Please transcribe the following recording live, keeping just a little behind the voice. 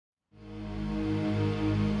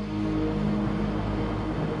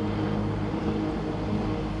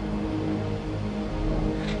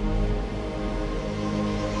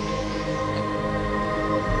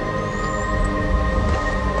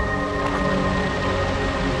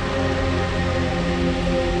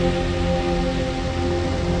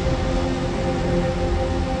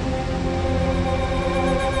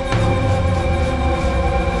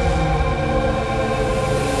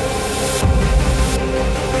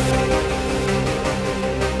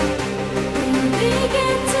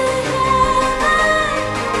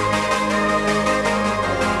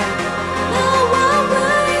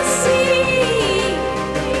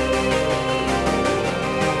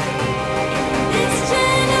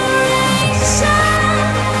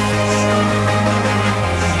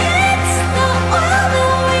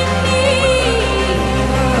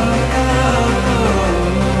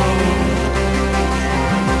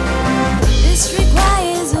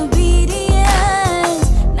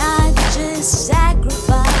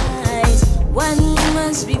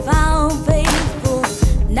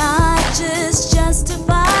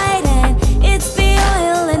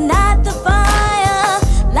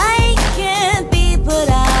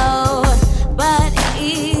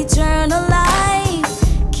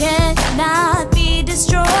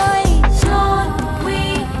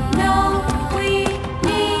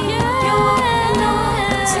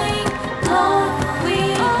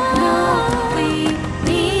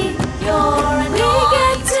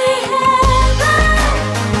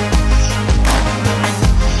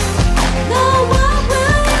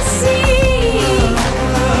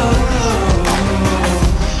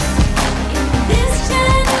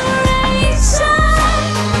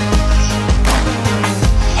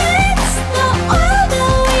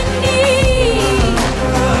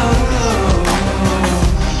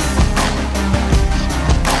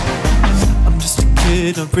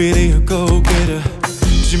really a go-getter.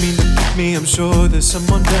 Did you mean to pick me? I'm sure there's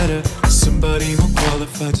someone better, somebody more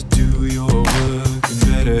qualified to do your work and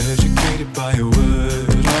better educated by your word.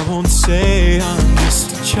 But I won't say I'm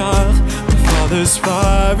just a child. My father's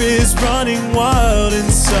fire is running wild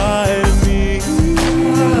inside of me.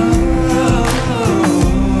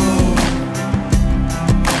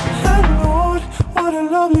 And Lord, what a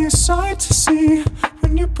lovely sight to see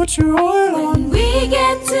when you put your oil on. When we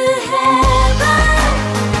get to heaven,